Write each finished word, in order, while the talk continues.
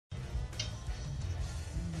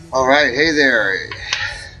All right, hey there.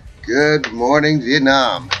 Good morning,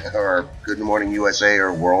 Vietnam, or good morning, USA,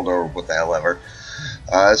 or world, or what the hell ever.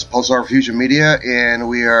 This is Pulsar Fusion Media, and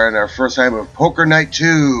we are in our first time of Poker Night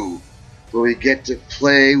 2, where we get to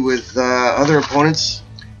play with other opponents,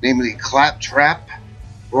 namely Claptrap,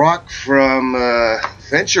 Brock from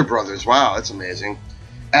Venture Brothers. Wow, that's amazing.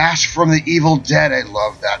 Ash from The Evil Dead. I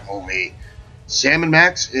love that movie. Sam and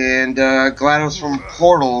Max, and GLaDOS from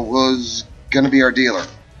Portal was going to be our dealer.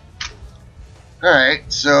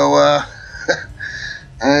 Alright, so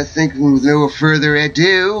I think with no further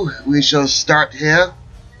ado, we shall start here.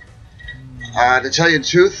 To tell you the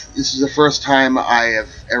truth, this is the first time I have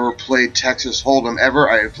ever played Texas Holdem ever.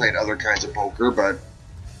 I have played other kinds of poker, but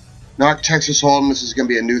not Texas Holdem. This is going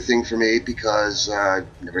to be a new thing for me because I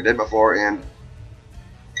never did before, and,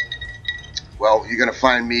 well, you're going to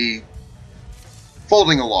find me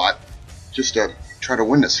folding a lot just to try to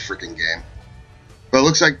win this freaking game. But it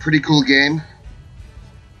looks like a pretty cool game.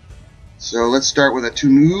 So let's start with a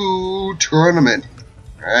new tournament.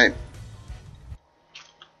 Alright.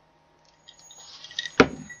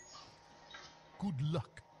 Good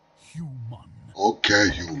luck, human. Okay,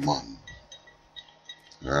 human.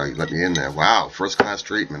 You let me in there. Wow, first class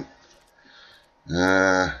treatment.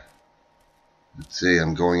 Let's see,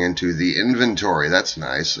 I'm going into the inventory. That's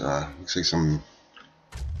nice. Looks like some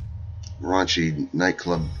raunchy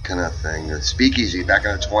nightclub kind of thing. A speakeasy back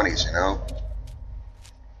in the 20s, you know?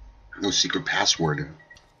 No secret password.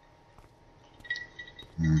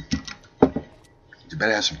 You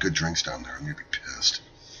better have some good drinks down there. I'm gonna be pissed.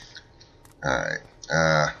 Alright.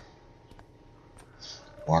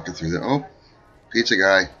 Walking through the... Oh! Pizza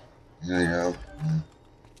guy. There you go.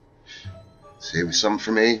 Save some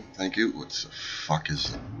for me. Thank you. What the fuck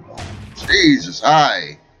is it? Jesus,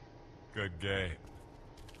 hi! Good game.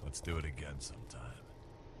 Let's do it again sometime.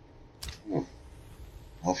 Oh.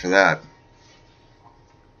 All for that.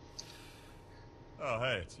 Oh,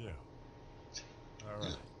 hey, it's you.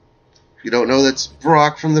 Alright. If you don't know, that's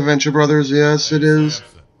Brock from the Venture Brothers. Yes, Hey, it is.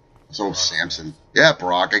 Samson. So Samson. Yeah,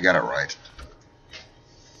 Brock. I got it right.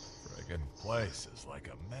 Friggin' place is like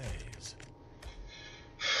a maze.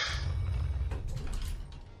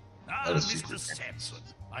 Mr. Samson,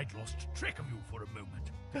 I'd lost track of you for a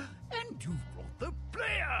moment. And you've brought the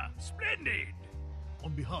player! Splendid!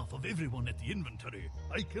 On behalf of everyone at the inventory,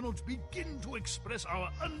 I cannot begin to express our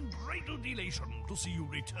unbridled elation to see you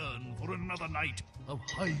return for another night of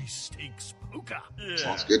high-stakes poker. Yeah.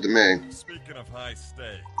 Sounds good to me. Speaking of high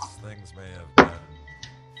stakes, things may have been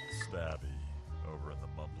stabby over in the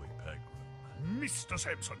Mumbly Peg Room. Mr.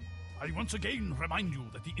 Samson, I once again remind you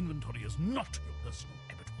that the inventory is not your personal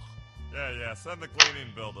abattoir. Yeah, send the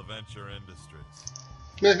cleaning bill to Venture Industries.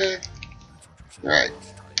 Alright.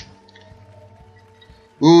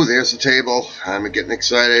 Ooh, there's the table. I'm getting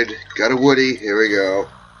excited. Got a Woody. Here we go.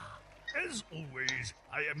 As always,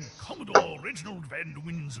 I am Commodore Reginald Van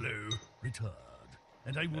Winslow, retired,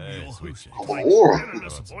 and I will be your host Oh. for tonight's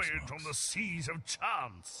perilous voyage on the seas of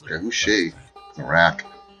chance. Okay, who's she? The rack.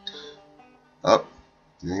 Up.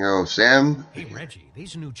 There you go, Sam. Hey, Reggie,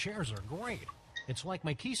 these new chairs are great. It's like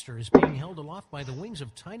my keister is being held aloft by the wings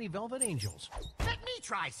of tiny velvet angels. Let me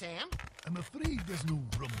try, Sam. I'm afraid there's no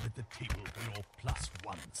room at the table for your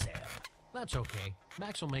 +1, Sam. That's okay.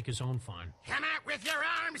 Max will make his own fun. Come out with your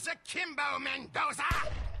arms akimbo, Mendoza! How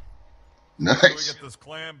do we Nice. get this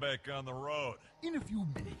clam bake on the road? In a few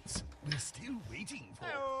minutes, we're still waiting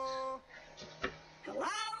for Hello,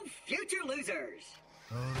 future losers.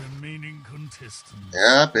 our remaining contestants.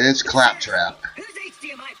 Yep, it's Claptrap. Whose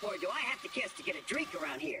HDMI port do I have to kiss to get a drink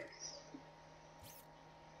around here?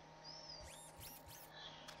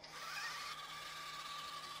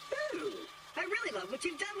 Ooh, I really love what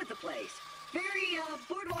you've done with the place. Very,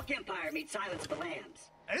 Boardwalk Empire meets Silence of the Lambs.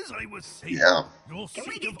 As I was saying, Yeah. your Can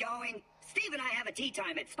we seat get of... going? Steve and I have a tea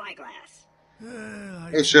time at Spyglass.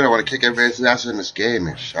 Oh shit, I want to kick everybody's ass in this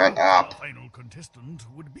game. Shut Our up. final contestant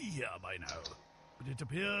would be here by now, but it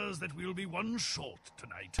appears that we'll be one short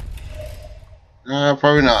tonight.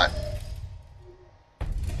 Probably not.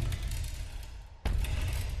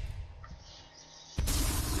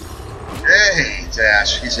 Hey, it's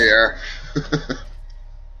Ash. He's here.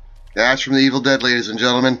 Ash from The Evil Dead, ladies and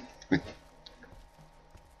gentlemen.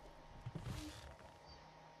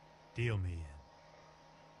 Deal me in.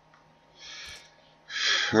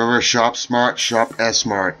 Remember, shop smart, shop as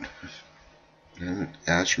smart. And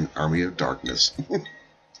Ash from Army of Darkness.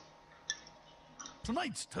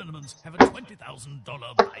 Tonight's tournaments have a $20,000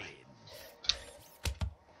 buy-in.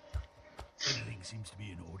 Everything seems to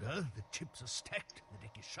be in order. The chips are stacked, the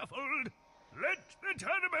deck is shuffled. Let the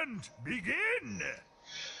tournament begin!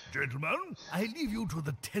 Gentlemen, I leave you to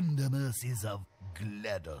the tender mercies of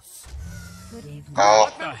GLaDOS. Good evening. Oh,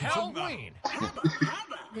 What the hell, Wayne?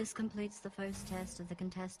 This completes the first test of the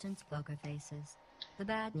contestants' poker faces. The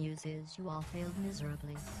bad news is you all failed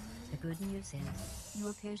miserably. The good news is you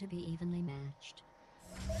appear to be evenly matched.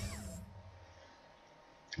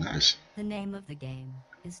 nice. The name of the game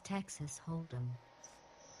is Texas Holdem.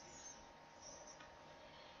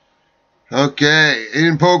 Okay,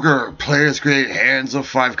 in poker, players create hands of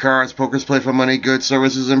 5 cards. Poker's played for money, goods,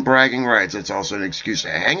 services, and bragging rights. It's also an excuse to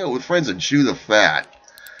hang out with friends and chew the fat.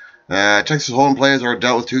 Texas Hold'em players are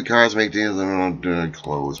dealt with 2 cards, make deals, and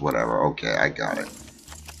close, whatever. Okay, I got it.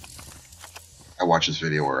 I watched this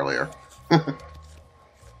video earlier.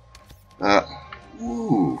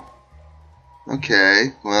 Ooh.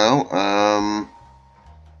 Okay, well,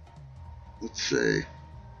 let's see.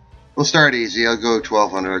 We'll start easy. I'll go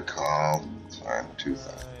 1,200 call. Fine,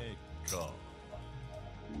 2,000. I call.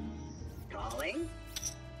 Calling?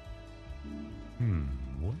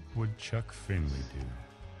 What would Chuck Finley do?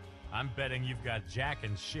 I'm betting you've got Jack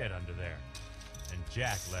and shit under there. And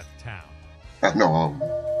Jack left town. No,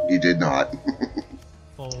 he did not.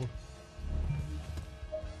 Fold.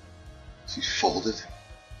 He's folded.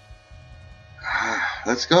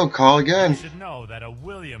 Let's go. Call You again. should know that a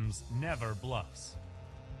Williams never bluffs.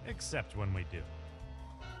 Except when we do.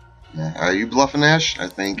 Are you bluffing, Ash? I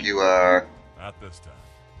think you are. Not this time.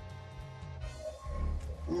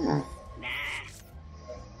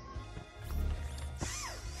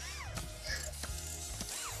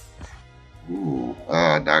 Hmm. Ooh.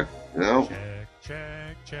 Doc. No. Check,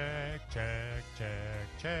 check, check, check, check,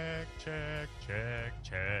 check, check, check,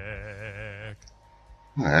 check.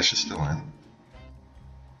 Oh, Ash is still in.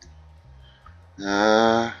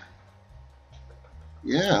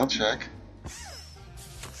 Yeah, I'll check.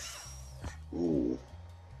 Ooh.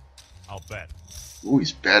 I'll bet. Ooh,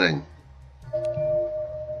 he's betting.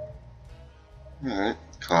 Alright,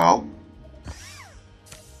 call.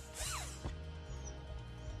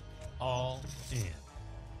 All in.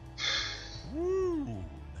 Woo!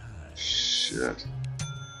 Nice. Shit.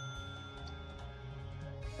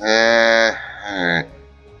 Alright.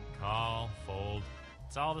 Call, fold.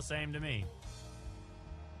 It's all the same to me.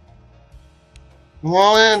 I'm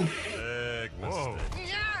all in. Big Whoa.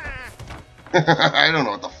 mistake. I don't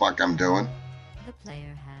know what the fuck I'm doing. The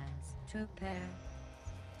player has 2 pair.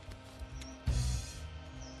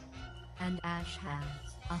 And Ash has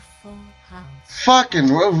a full house. Fucking.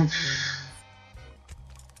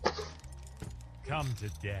 Come to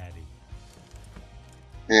daddy.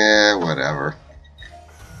 Yeah, whatever.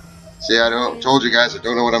 See, told you guys I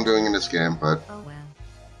don't know what I'm doing in this game, but Oh well,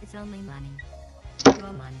 it's only money.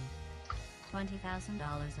 Your money. $20,000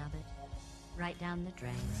 of it. Right down the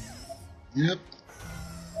drain. yep.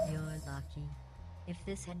 You're lucky. If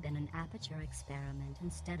this had been an aperture experiment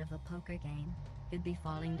instead of a poker game, you'd be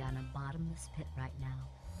falling down a bottomless pit right now.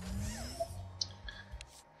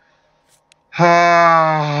 Oh,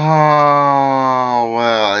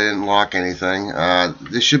 well, I didn't lock anything.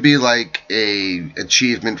 This should be like a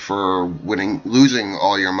achievement for losing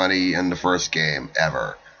all your money in the first game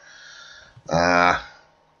ever.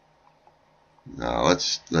 No,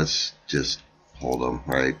 let's just hold them,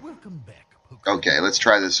 right? Welcome back, poker. Okay, let's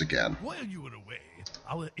try this again. While you were away,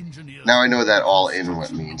 our engineers... Now I know that all in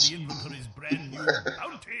what means. The inventory's brand new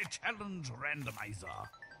Bounty Challenge Randomizer.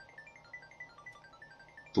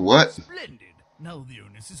 The what? Splendid. Now the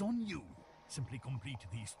onus is on you. Simply complete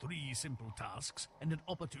these 3 simple tasks, and an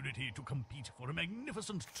opportunity to compete for a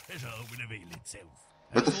magnificent treasure will avail itself.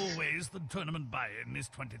 What As the always, the tournament buy-in is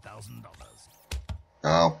 $20,000.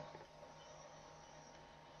 Oh.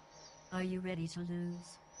 Are you ready to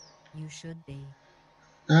lose? You should be.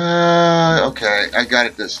 Okay, I got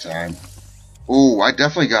it this time. Ooh, I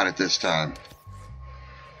definitely got it this time.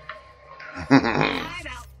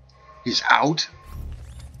 He's out?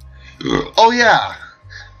 Oh, yeah.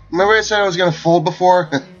 Remember I said I was going to fold before?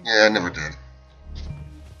 Yeah, I never did.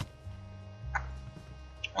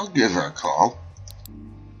 I'll give her a call.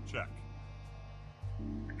 Check.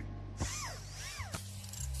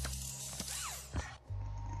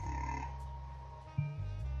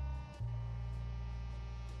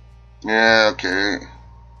 Yeah, okay.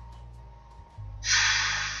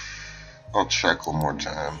 I'll check one more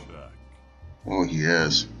time. Check. Oh, he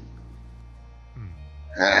is.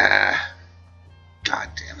 Ah. God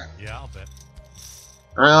damn it. Yeah, I'll bet.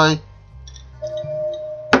 Really?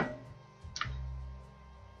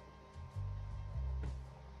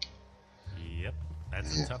 Yep,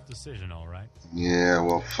 that's a tough decision, all right. Yeah,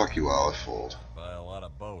 well, fuck you all, I fold. Buy a lot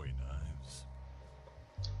of Bowie knives.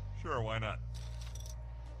 Sure, why not?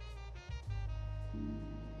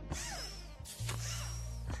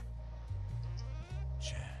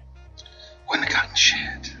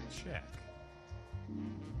 Shit. Check.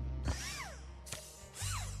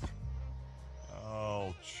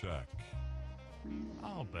 I'll check.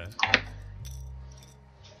 I'll bet.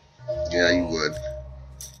 Yeah, you would.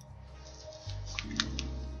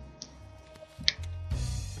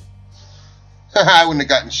 I wouldn't have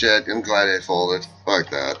gotten shit. I'm glad I folded. Fuck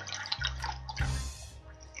that.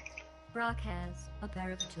 Brock has a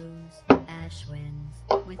pair of twos. Ash wins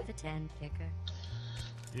with the 10 kicker.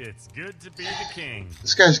 It's good to be the king.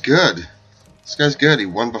 This guy's good. This guy's good. He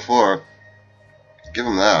won before. Give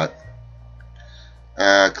him that.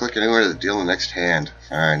 Click anywhere to deal the next hand.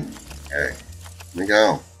 Fine. Okay. Here we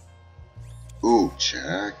go. Ooh,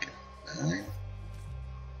 check. 9.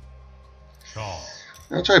 Call.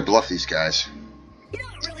 I'll try to bluff these guys. You know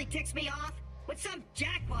what really ticks me off? When some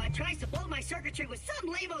jackwad tries to blow my circuitry with some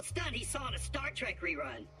lame-o stunt he saw in a Star Trek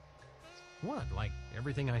rerun. What, like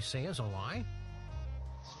everything I say is a lie?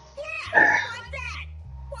 Yeah, like that!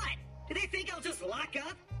 What? Do they think I'll just lock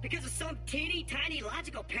up because of some teeny tiny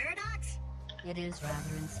logical paradox? It is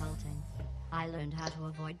rather insulting. I learned how to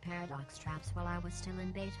avoid paradox traps while I was still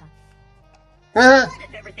in beta. What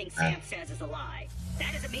if everything Sam says is a lie?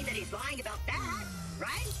 That doesn't mean that he's lying about that,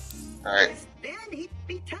 right? Alright. 'Cause then he'd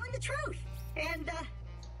be telling the truth. And,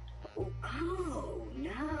 oh,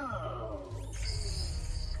 no.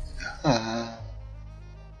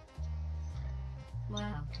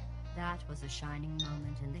 Well, that was a shining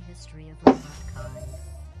moment in the history of robotkind.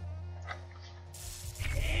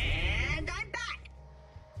 And I'm back!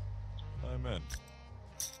 I'm in.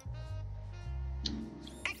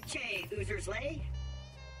 Ekche, Oozer's Lay.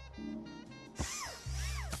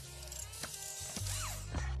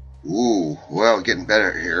 Ooh, well, getting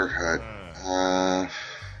better here.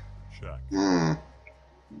 Check.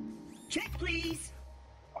 Check, please.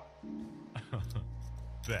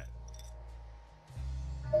 Bet.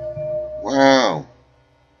 Wow.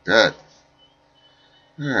 Good.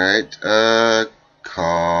 Alright,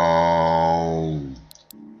 call.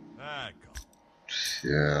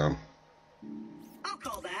 Yeah. I'll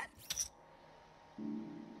call that.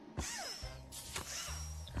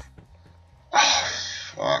 Oh,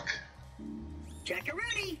 fuck.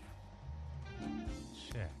 Check-a-rooney.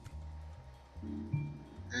 Check.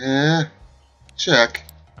 Yeah. Check.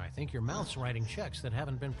 I think your mouth's writing checks that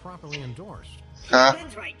haven't been properly endorsed. Huh?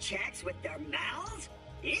 Humans write checks with their mouths?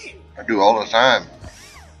 Ew. I do all the time.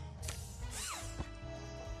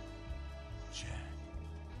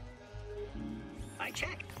 I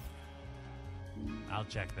check. I'll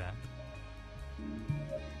check that.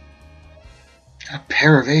 Got a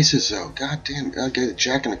pair of aces, though. God damn. I get a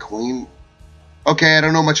jack and a queen. Okay, I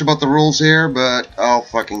don't know much about the rules here, but I'll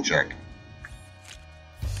fucking check.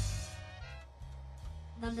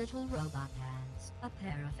 The little robot has a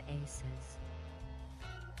pair of aces.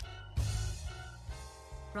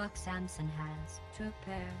 Brock Samson has 2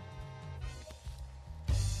 pair.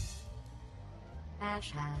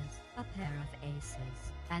 Ash has a pair of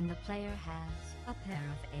aces, and the player has a pair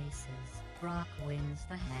of aces. Brock wins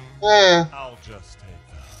the hand. I'll just take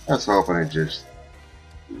that. I was hoping I'd just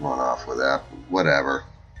run off with that. Whatever.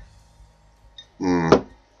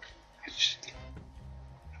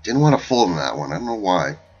 Didn't want to fold in that one. I don't know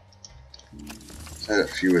why. I've had a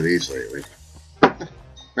few of these lately.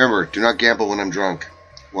 Remember, do not gamble when I'm drunk.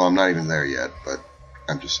 Well, I'm not even there yet, but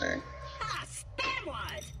I'm just saying. Ah, spam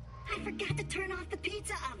wads! I forgot to turn off the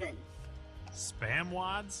pizza oven. Spam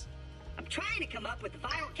wads? I'm trying to come up with a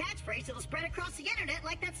viral catchphrase that'll spread across the internet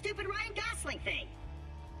like that stupid Ryan Gosling thing.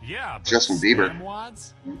 Yeah, but Justin Bieber. Spam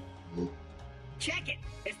wads? Check it.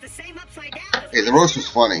 It's the same upside down. as Hey, the roast was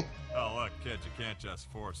funny. Oh, look, kid, you can't just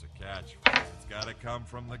force a catchphrase. It's got to come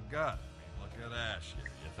from the gut. I mean, look at Ash here.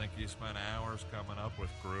 You think he spent hours coming up with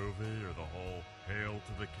Groovy or the whole Hail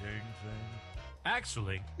to the King thing?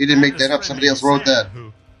 Actually, You didn't make I that have up. this Somebody friend else wrote named that.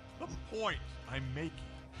 Sam who- The point I'm making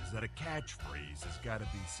is that a catchphrase has got to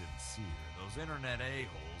be sincere. Those internet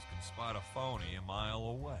a-holes can spot a phony a mile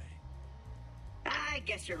away. I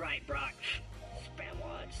guess you're right, Brock. Spam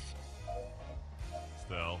wads.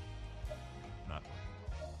 Still, not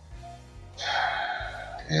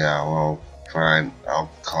Yeah, well, fine. I'll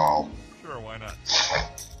call. sure, why not?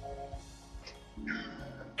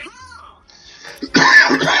 Call!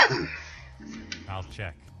 I'll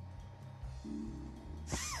check.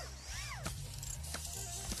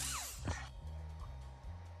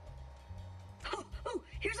 Oh,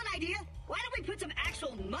 here's an idea. Why don't we put some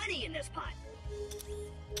actual money in this pot?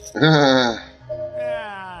 Yeah,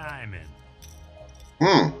 I'm in.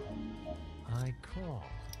 I call.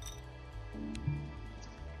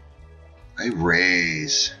 I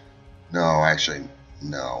raise. No, actually,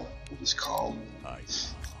 no. It was called. I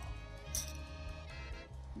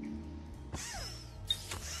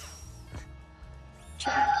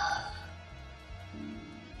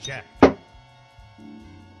Check. Betting.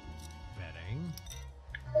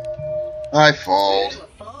 I fold. Ooh, a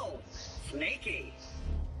fold. Snaky.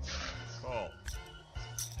 Call.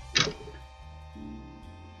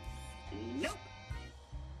 Nope.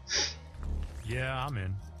 Yeah, I'm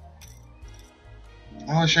in.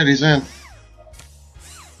 Oh shit, he's in.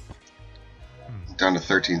 Down to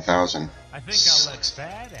 13,000. I think I'll let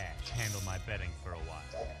Fat Ash handle my betting for a while.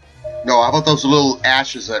 No, how about those little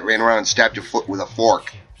ashes that ran around and stabbed your foot with a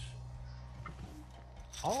fork? Chips.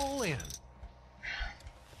 All in.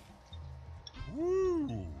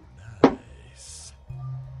 Woo! Nice.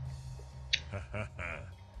 Oh.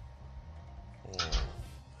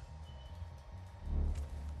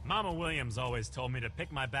 Mama Williams always told me to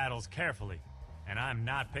pick my battles carefully, and I'm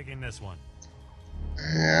not picking this one.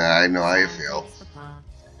 Yeah, I know how you feel. Takes the pot.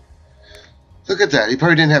 Look at that. He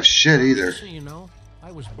probably didn't have shit either. Just so you know,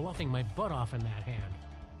 I was bluffing my butt off in that hand.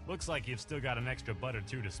 Looks like you've still got an extra butt or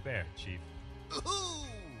two to spare, Chief.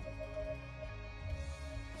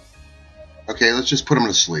 Okay, let's just put him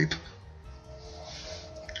to sleep.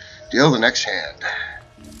 Deal the next hand.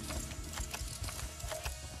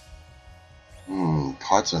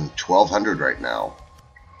 Pot's on 1,200 right now.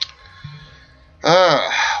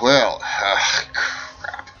 Crap.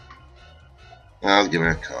 I'll give it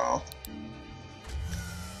a call.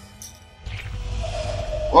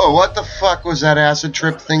 Whoa, what the fuck was that acid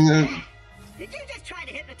trip thing? Did you just try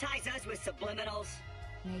to hypnotize us with subliminals?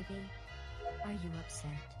 Maybe. Are you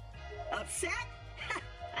upset? Upset?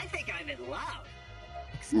 I think I'm in love.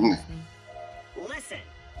 Excuse me. Listen,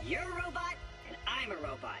 you're a robot, and I'm a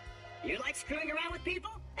robot. You like screwing around with people,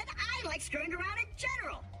 and I like screwing around in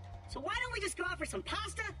general. So why don't we just go out for some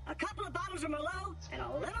pasta, a couple of bottles of Merlot, and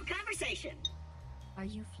a little conversation? Are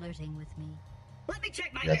you flirting with me? Let me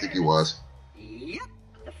check my Yeah, I think he nerves. was. Yep,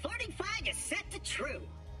 the flirting flag is set to true.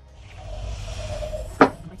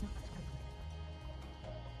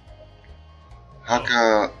 How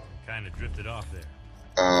come? Kind of drifted off there.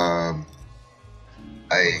 I.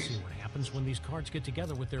 We'll see what happens when these cards get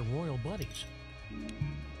together with their royal buddies.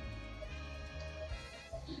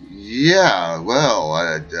 Yeah, well,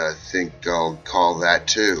 I think I'll call that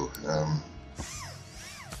too.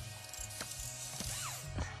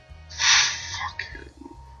 Fuck.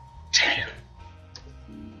 Damn.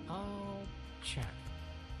 I'll check.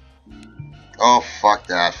 Oh, fuck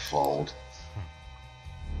that fold.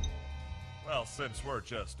 Well, since we're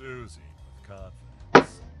just oozing with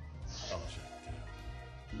confidence, I'll check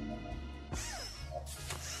too.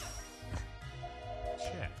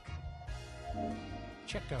 Check.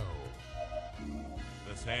 Checko. If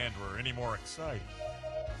this hand were any more exciting,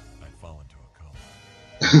 I'd fall into a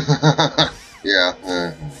coma.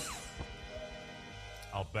 Yeah.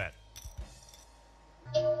 I'll bet.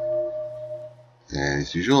 And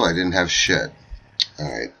as usual, I didn't have shit.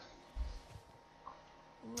 Alright.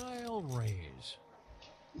 I'll raise.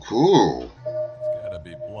 Cool. It's gotta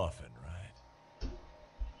be bluffing, right?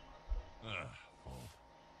 Well,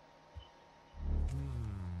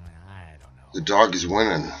 I don't know. The dog is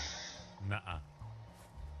winning. Nuh-uh.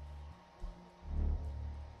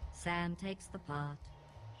 Sam takes the pot.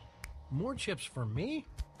 More chips for me?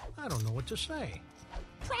 I don't know what to say.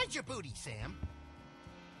 Prize your booty, Sam.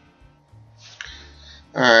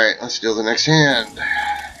 Alright, let's deal the next hand.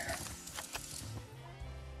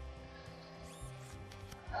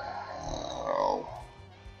 Oh.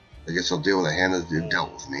 I guess I'll deal with a hand that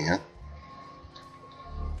dealt with me, huh?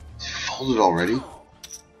 It's folded already?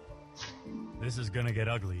 This is gonna get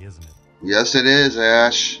ugly, isn't it? Yes, it is,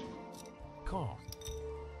 Ash. Call.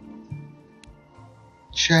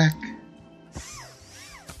 Check.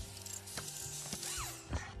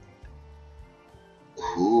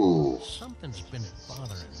 Ooh. Something's been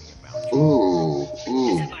bothering me about you. Ooh. Is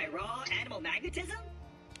Ooh. it my raw animal magnetism?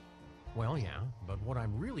 Well, yeah, but what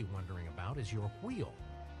I'm really wondering about is your wheel.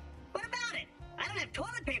 What about it? I don't have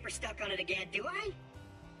toilet paper stuck on it again, do I?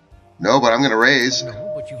 No, but I'm gonna raise.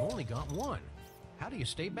 No, but you've only got one. How do you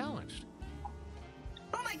stay balanced?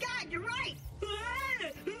 Oh my god, you're right!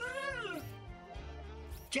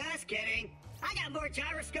 Just kidding. I got more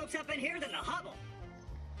gyroscopes up in here than the Hubble.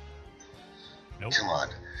 Nope. Come on.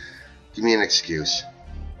 Give me an excuse.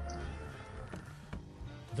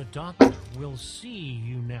 The doctor will see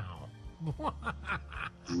you now.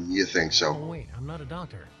 You think Oh, so? wait, I'm not a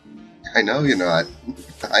doctor. I know you're not.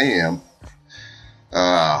 I am.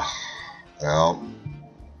 Well.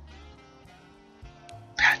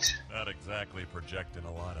 Bet. not exactly projecting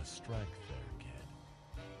a lot of strength there, kid.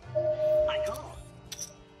 I call.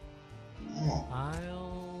 Oh.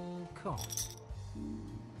 I'll call.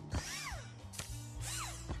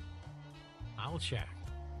 I'll check.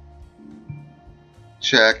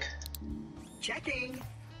 Check. Checking.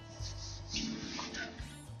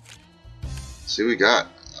 See what we got.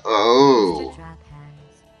 Oh. Mr. Trap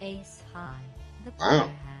has ace high. The Wow.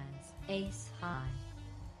 player has ace high.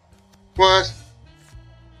 What?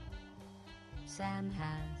 Sam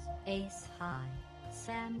has ace high.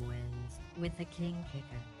 Sam wins with the king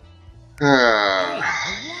kicker. I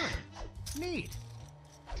Ah. won. Neat.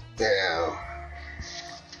 Damn.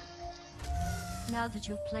 Now that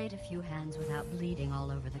you've played a few hands without bleeding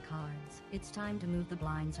all over the cards, it's time to move the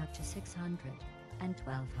blinds up to 600 and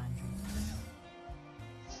 1200.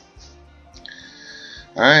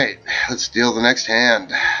 Alright, let's deal the next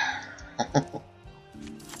hand.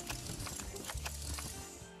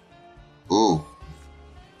 Ooh.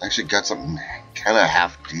 Actually got something kind of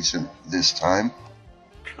half decent this time.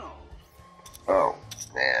 Call. Oh,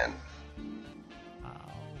 man.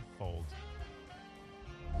 I'll fold.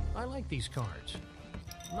 I like these cards.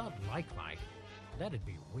 Not like. That'd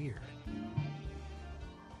be weird.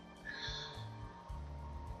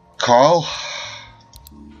 Call?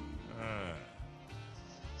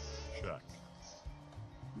 Check.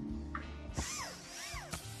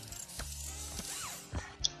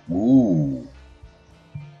 Ooh.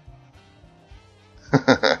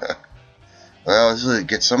 Well, this will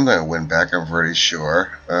get something to win back, I'm pretty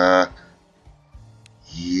sure.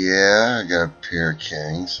 Yeah, I got a pair of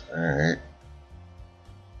kings. Alright.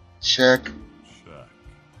 Check. Check.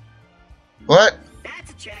 What?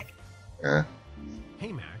 That's a check. Yeah.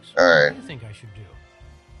 Hey, Max. All right. What do you think I should do?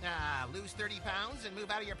 Lose 30 pounds and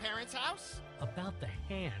move out of your parents' house? About the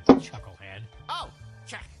hand, chucklehead. Oh,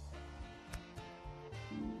 check.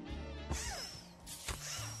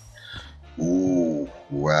 Ooh,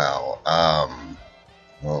 wow.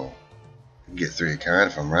 Oh, get 3 card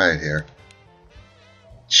if I'm right here.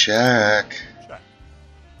 Check. Check.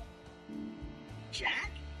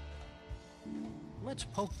 Jack? Let's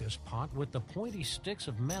poke this pot with the pointy sticks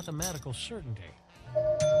of mathematical certainty.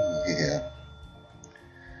 Yeah.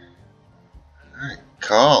 Alright,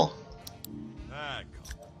 call. Ah,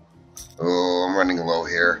 call. Oh, I'm running low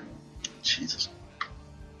here. Jesus.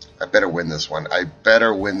 I better win this one. I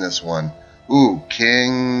better win this one. Ooh,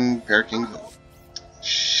 king, pair of kings.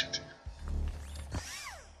 Shit.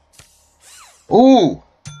 Ooh,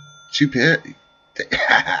 2 pair.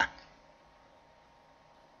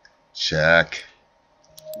 Check.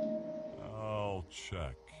 I'll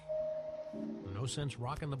check. No sense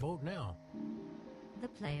rocking the boat now. The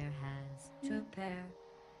player has 2 pair.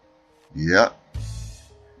 Yep.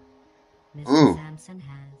 Mr. Ooh. Sampson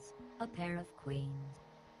has a pair of queens.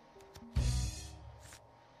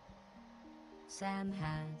 Sam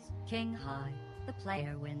has king high. The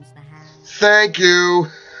player wins the hand. Thank you.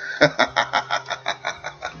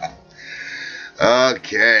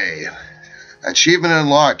 Okay. Achievement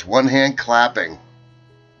unlocked. 1 hand clapping.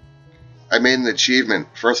 I made an achievement.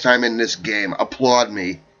 First time in this game. Applaud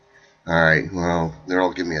me. Alright, well, they're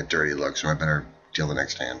all giving me a dirty look, so I better deal the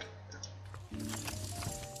next hand.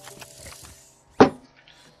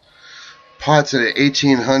 Pot's at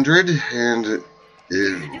 1800, and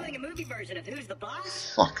You're doing a movie version of Who's the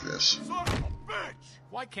Boss? fuck this. Son of a bitch!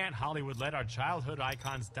 Why can't Hollywood let our childhood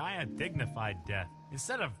icons die a dignified death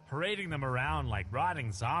instead of parading them around like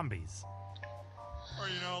rotting zombies? Or,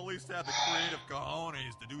 at least have the creative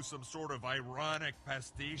cojones to do some sort of ironic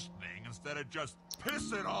pastiche thing instead of just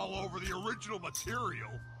pissing all over the original material.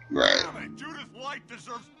 Right. Damn it, Judith Light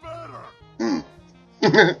deserves better!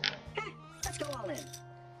 Let's go all in.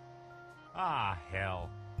 Ah, hell.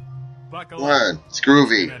 Buckle Come up. on, it's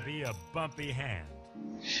groovy. It's gonna be a bumpy hand.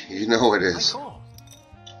 You know it I is. call.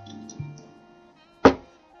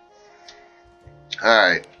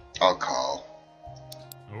 Alright, I'll call.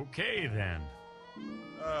 Okay, then.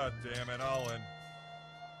 Ah, damn it, all in.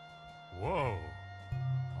 Whoa.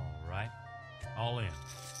 All right. All in.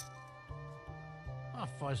 Ah,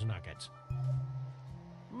 fuzz nuggets.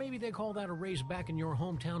 Maybe they call that a raise back in your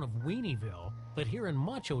hometown of Weenieville, but here in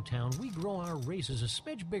Macho Town, we grow our raises a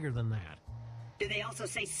smidge bigger than that. Do they also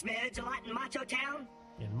say smidge a lot in Macho Town?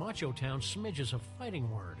 In Macho Town, smidge is a fighting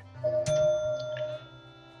word.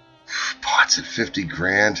 Pot's at 50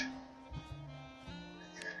 grand.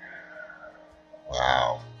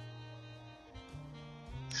 Wow.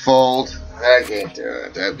 Fold. I can't do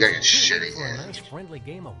it. I've got a shitty For a hand. nice friendly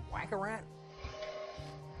game of whack-a-rat?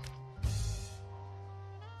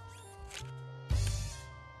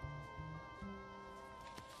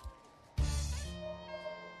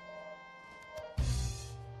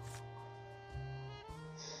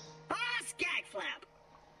 Boss gag flap!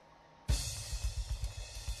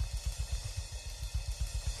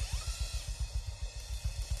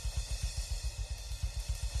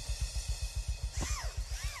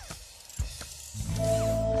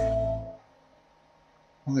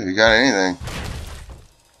 don't think we got anything.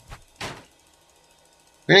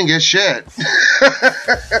 We didn't get shit.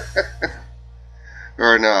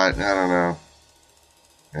 Or not, I don't know.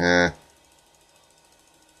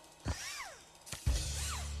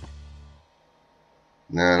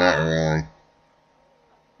 No, not really.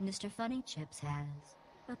 Mr. Funny Chips has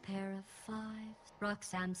a pair of fives. Rock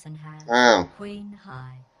Samson has queen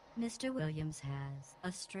high. Mr. Williams has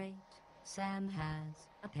a straight. Sam has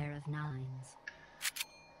a pair of nines.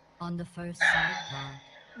 On the first side pot,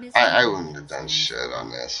 I wouldn't have done shit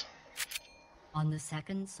on this. On the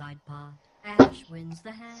second side pot, Ash wins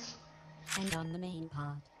the hand. And on the main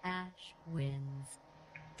pot, Ash wins.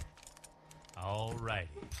 Alrighty.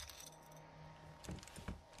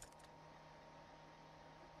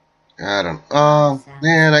 I don't. Oh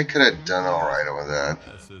man, I could have done all right with that.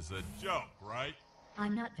 This is a joke, right?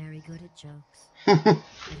 I'm not very good at jokes. But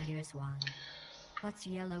here's one. What's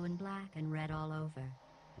yellow and black and red all over?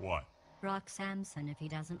 What? Rock Samson if he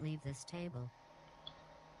doesn't leave this table.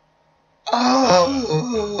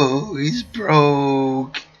 Oh, he's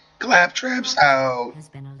broke. Claptrap's out. Has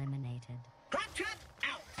been eliminated. Claptrap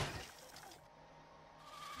out.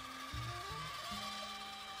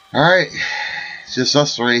 All right, it's just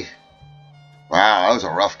us three. Wow, that was a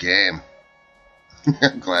rough game.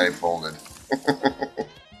 I'm glad I folded.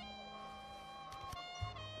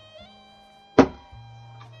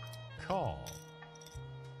 Call.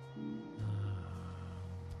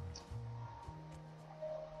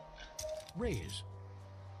 Raise.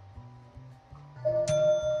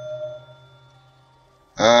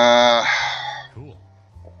 Cool.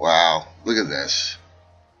 Wow, look at this.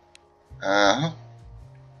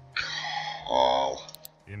 Call.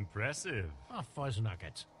 Impressive. Oh, fuzz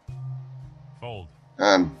nuggets. Fold.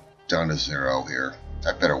 I'm down to 0 here.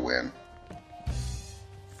 I better win.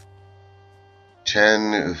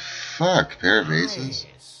 10. Fuck, pair of aces.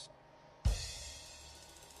 Nice.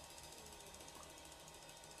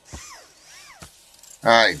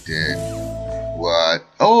 I did. What?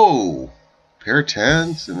 Oh! Pair of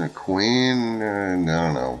tens and a queen?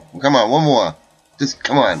 No. Come on, one more. Just,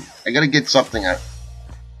 come on. I gotta get something out.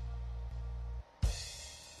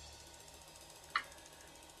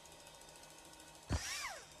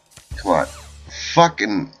 Come on.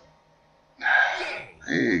 Fucking.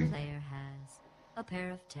 Hey. Player has a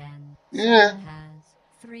pair of tens. Yeah. Sam has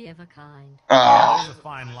 3 of a kind. Ah. There's a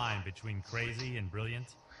fine line between crazy and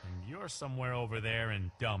brilliant, and you're somewhere over there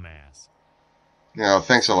in dumbass.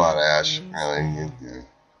 Thanks a lot, Ash. Really.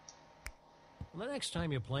 Well, the next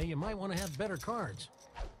time you play, you might want to have better cards.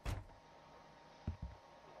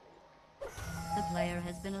 The player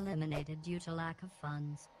has been eliminated due to lack of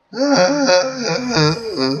funds. I'm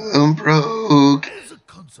broke. As a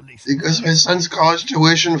consolation Because my son's college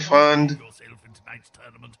tuition fund. yourself in tonight's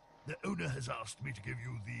tournament, the owner has asked me to give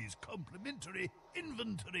you these complimentary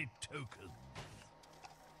inventory tokens.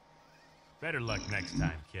 Better luck next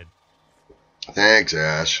time, kid. Thanks,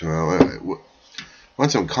 Ash. Well,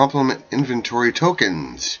 want some compliment inventory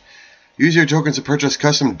tokens. Use your tokens to purchase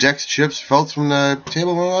custom decks, chips, felts from the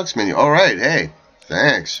table unlocks menu. Alright, hey.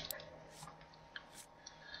 Thanks.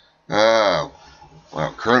 Wow,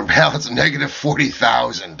 current balance negative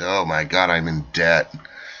 40,000. Oh my god, I'm in debt.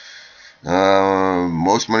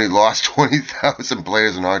 Most money lost 20,000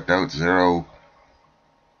 players knocked out 0.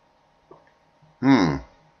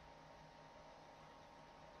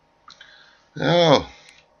 Oh,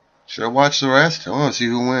 should I watch the rest? I want to see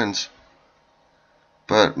who wins.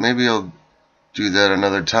 But maybe I'll do that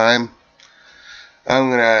another time.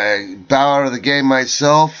 I'm gonna bow out of the game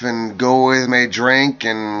myself and go with my drink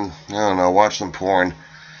and, I don't know, watch some porn.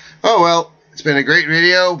 Oh well, it's been a great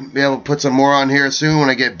video. Be able to put some more on here soon when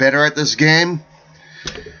I get better at this game.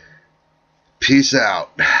 Peace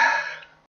out.